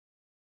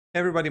Hey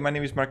everybody, my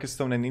name is Marcus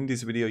Stone, and in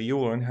this video you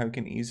will learn how you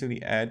can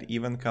easily add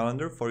event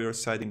calendar for your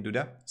site in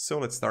Duda. So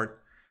let's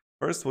start.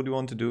 First, what you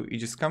want to do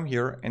is just come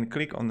here and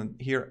click on the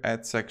here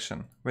add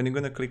section. When you're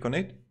going to click on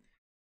it,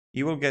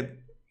 you will get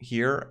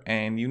here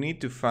and you need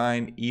to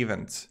find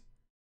events.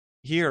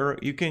 Here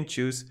you can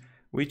choose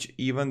which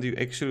event you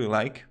actually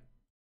like.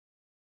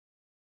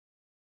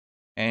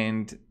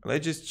 And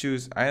let's just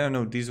choose, I don't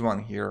know, this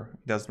one here.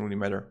 It doesn't really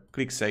matter.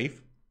 Click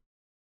save.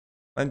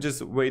 And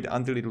just wait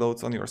until it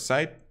loads on your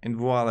site, and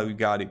voila, we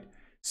got it.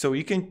 So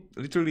you can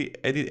literally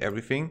edit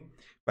everything,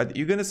 but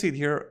you're gonna see it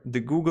here, the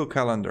Google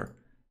Calendar.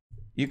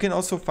 You can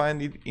also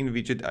find it in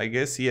widget, I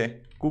guess, yeah,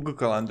 Google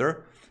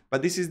Calendar.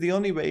 But this is the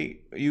only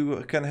way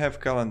you can have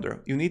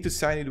calendar. You need to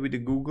sign it with the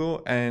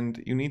Google,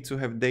 and you need to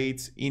have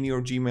dates in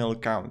your Gmail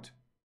account.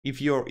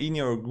 If you're in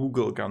your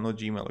Google account, not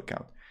Gmail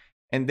account.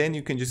 And then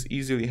you can just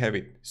easily have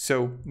it.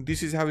 So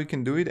this is how you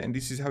can do it, and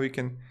this is how you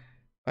can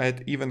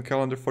add event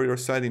calendar for your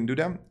site in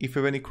Duda. If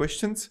you have any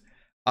questions,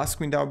 ask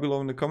me down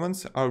below in the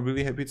comments. I'll be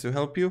really happy to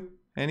help you.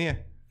 And yeah,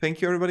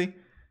 thank you everybody.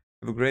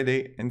 Have a great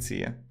day and see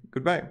ya.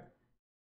 Goodbye.